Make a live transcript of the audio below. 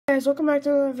guys, welcome back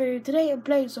to another video. Today I'm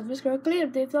playing some Viscera clean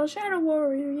updates on Shadow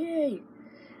Warrior, yay!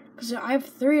 Because I have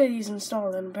 3 of these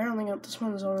installed, and apparently this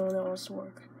one's the only one that wants to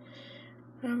work.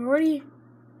 And I've already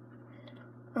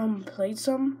played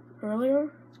some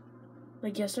earlier,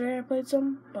 like yesterday I played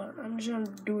some, but I'm just gonna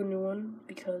do a new one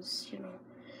because, you know.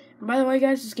 And by the way,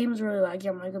 guys, this game is really laggy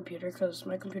on my computer because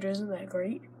my computer isn't that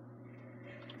great.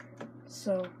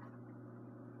 So,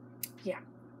 yeah.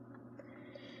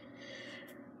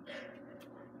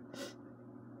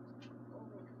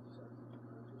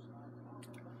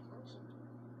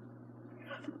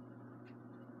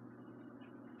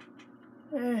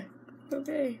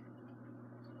 Okay.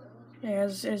 Yeah,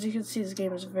 as you can see, this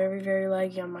game is very, very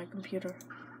laggy on my computer.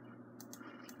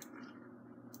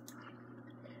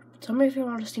 Tell me if you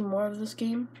want to see more of this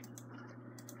game.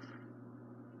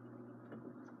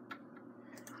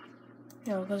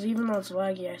 You know, because even though it's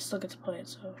laggy, I still get to play it,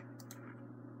 so.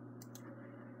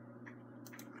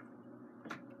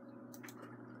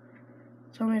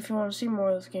 Tell me if you want to see more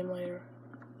of this game later.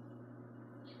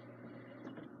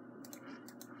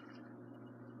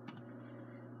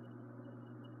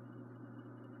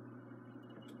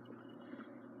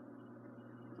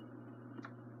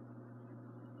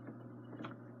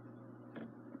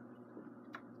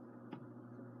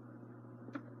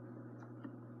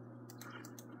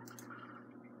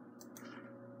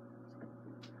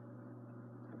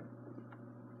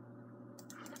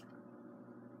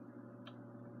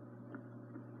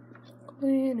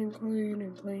 Clean and clean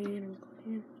and clean and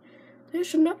clean. There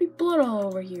should not be blood all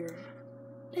over here.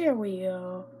 There we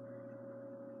go.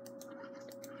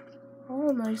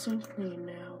 All nice and clean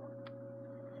now.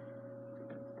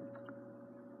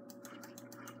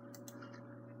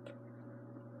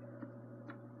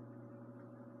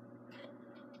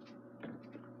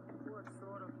 What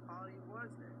sort of party was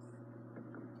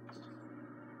this?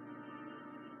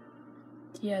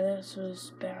 Yeah, this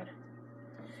was bad.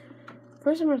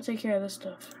 First, I'm gonna take care of this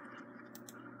stuff.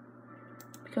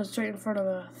 Because it's right in front of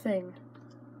the thing.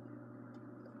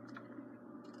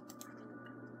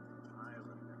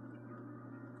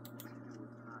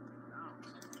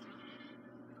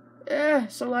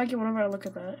 So laggy whenever I look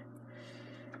at that.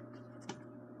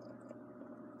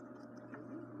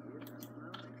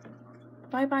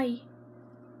 Bye bye.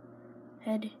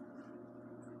 Head.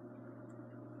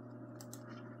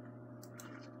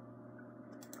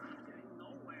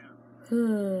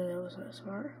 That was not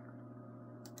smart.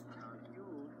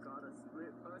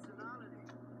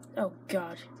 Oh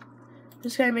god.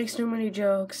 This guy makes too many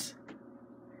jokes.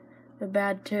 They're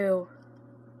bad too.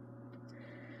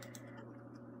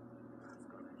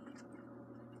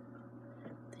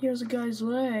 Here's a guy's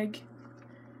leg.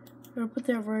 I'm gonna put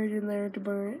that right in there to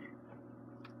burn it.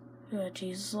 Oh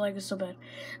jeez, this leg is so bad.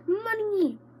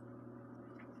 Money!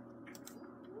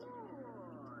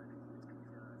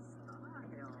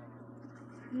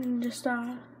 Just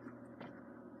I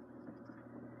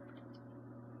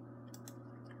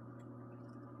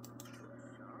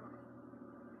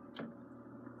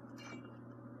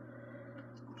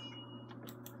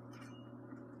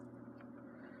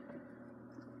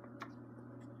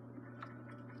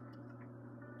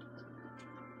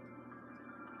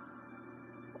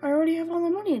already have all the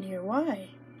money in here, why?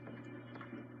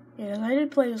 Yeah, I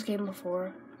did play this game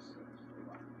before.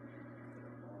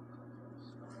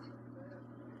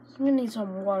 I'm gonna need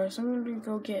some water, so I'm gonna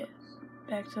go get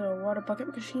back to the water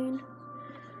bucket machine.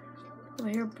 Over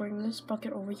here, bring this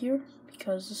bucket over here,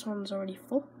 because this one's already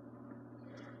full.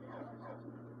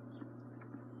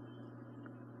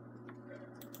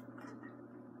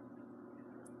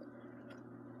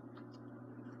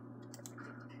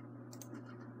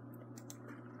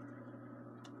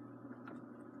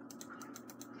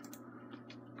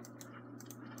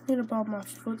 Think about my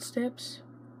footsteps.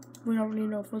 We don't need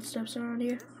no footsteps around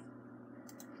here.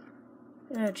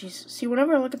 Oh jeez. See,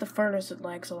 whenever I look at the furnace, it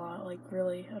lags a lot. Like,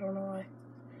 really, I don't know why.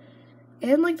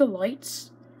 And like the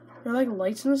lights, there are like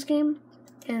lights in this game,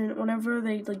 and whenever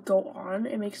they like go on,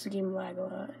 it makes the game lag a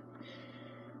lot.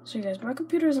 So you guys, my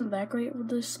computer isn't that great with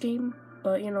this game,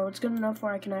 but you know, it's good enough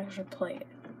where I can actually play it.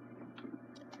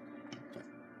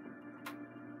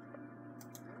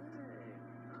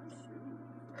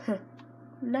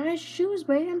 Nice shoes,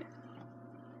 man.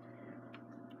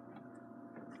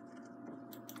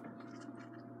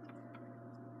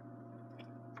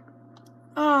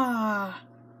 Ah,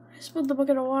 I spilled the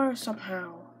bucket of water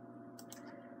somehow.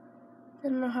 I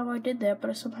don't know how I did that,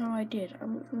 but somehow I did.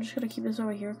 I'm just gonna keep this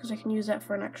over here because I can use that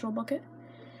for an actual bucket.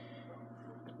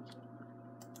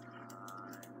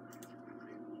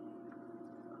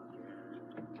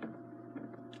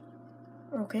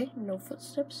 Okay, no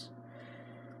footsteps.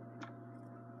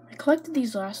 collected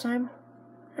these last time.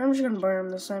 I'm just gonna burn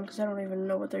them this time because I don't even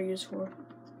know what they're used for.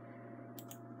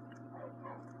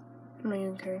 I don't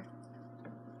even care.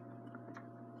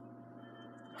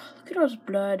 Look at all this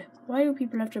blood. Why do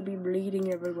people have to be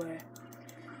bleeding everywhere?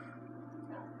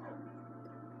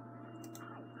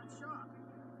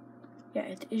 Yeah,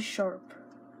 it is sharp.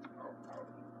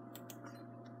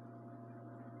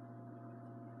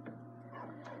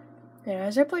 Yeah,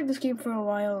 as I played this game for a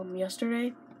while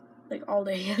yesterday, like all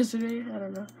day yesterday, I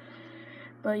don't know.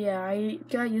 But yeah, I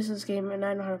got used to this game and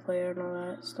I know how to play it and all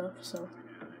that stuff, so.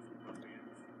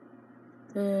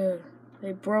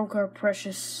 They broke our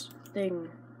precious thing.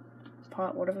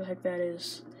 Pot, whatever the heck that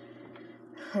is.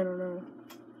 I don't know.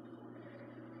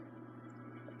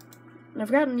 And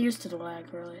I've gotten used to the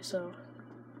lag, really, so.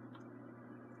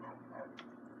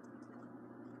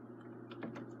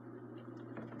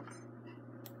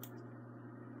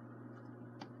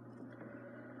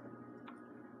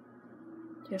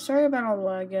 Yeah, sorry about all the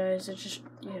lag, guys. It's just,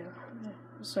 yeah,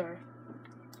 sorry.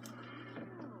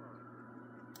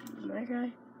 That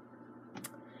guy.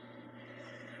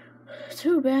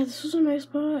 Too bad. This was a nice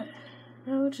spot.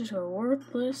 Now it's just a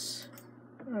worthless,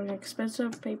 an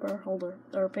expensive paper holder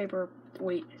or paper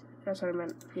weight. That's what I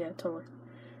meant. Yeah, totally.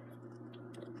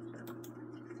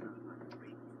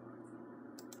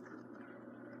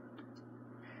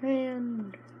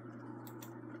 And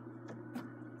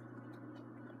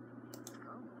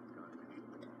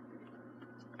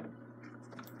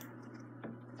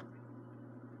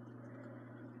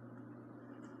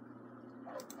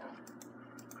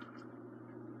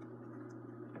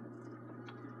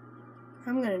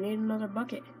I'm gonna need another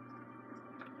bucket.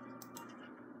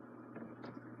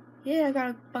 Yeah, I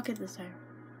got a bucket this time.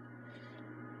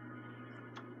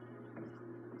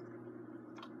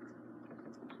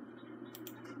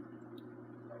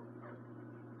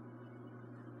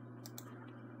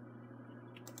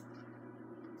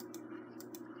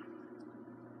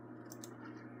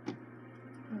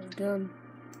 I'm done.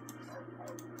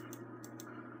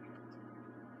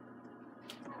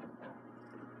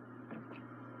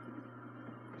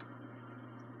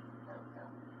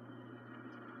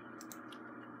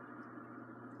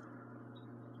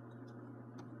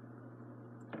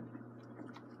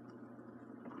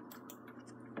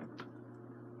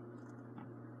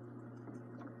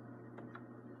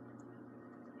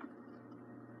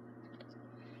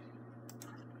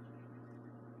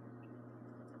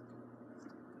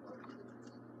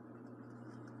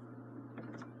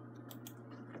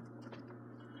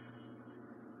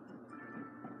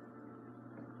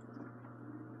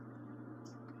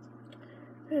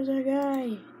 There's a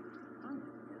guy.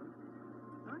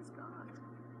 Nice guy.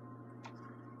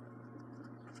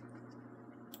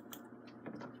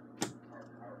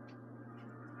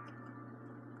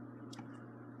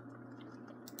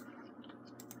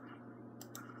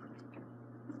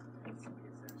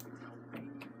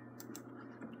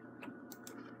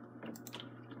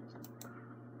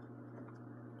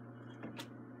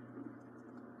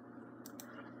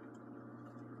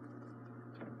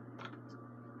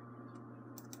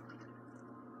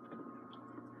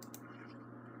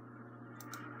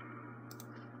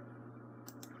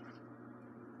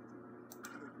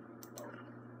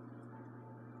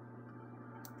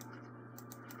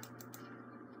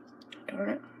 Darn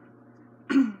it.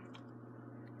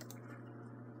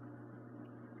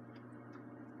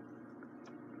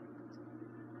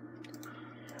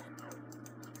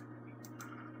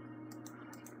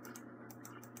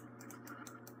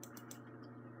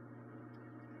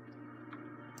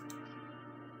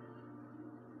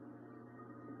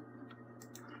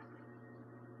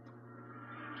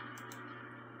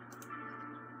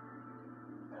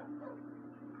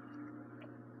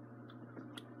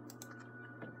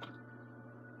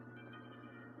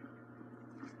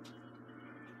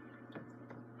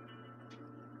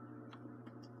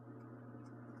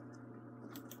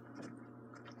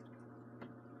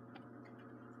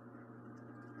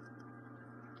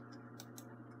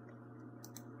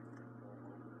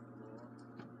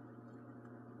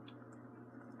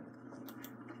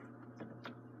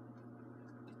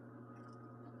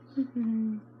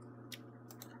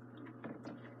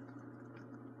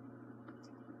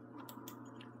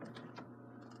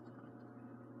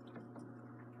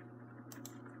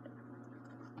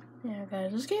 Yeah,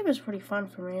 guys, this game is pretty fun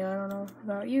for me. I don't know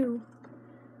about you,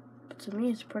 but to me,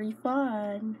 it's pretty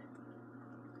fun.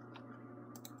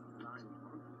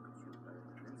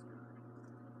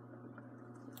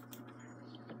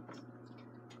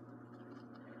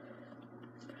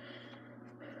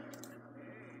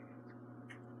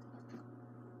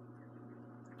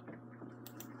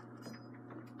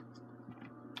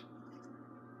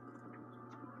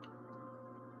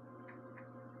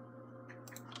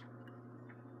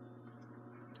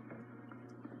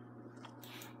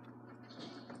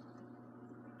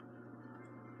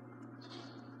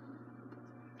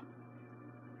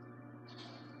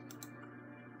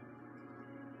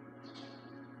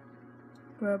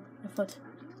 Rub my foot.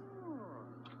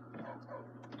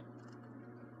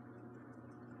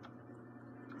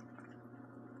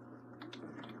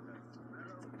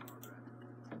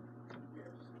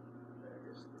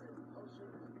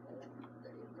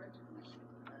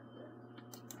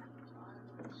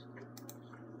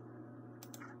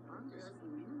 I'm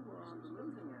guessing you were on the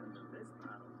losing end of this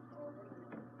battle.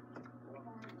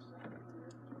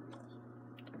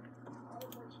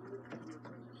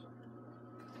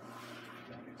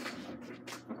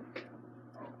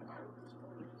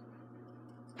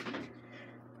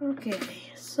 Okay,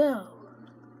 so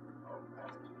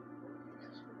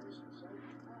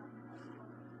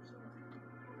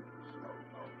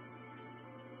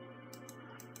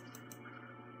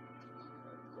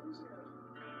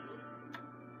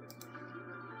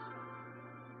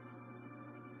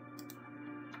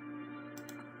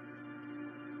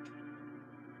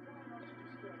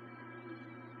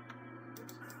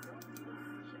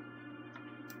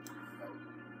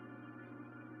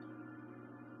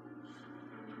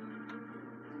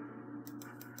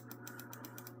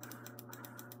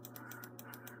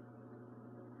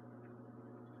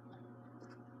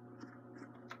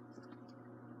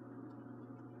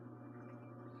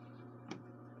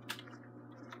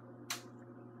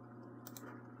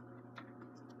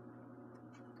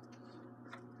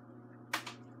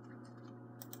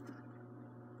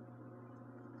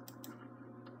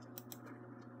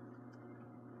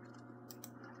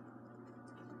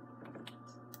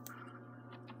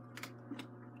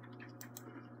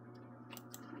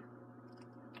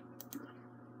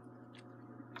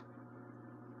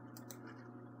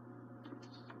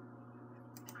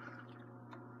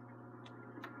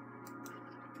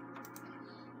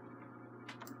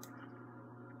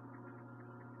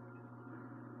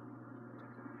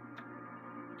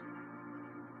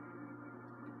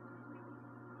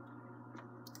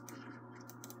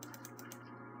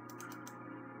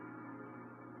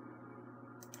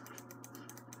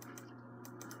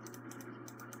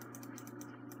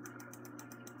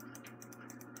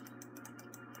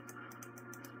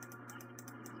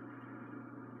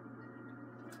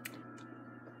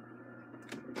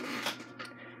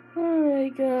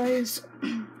alright guys,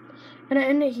 I'm gonna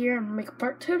end it here and make a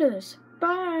part 2 to this.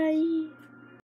 Bye!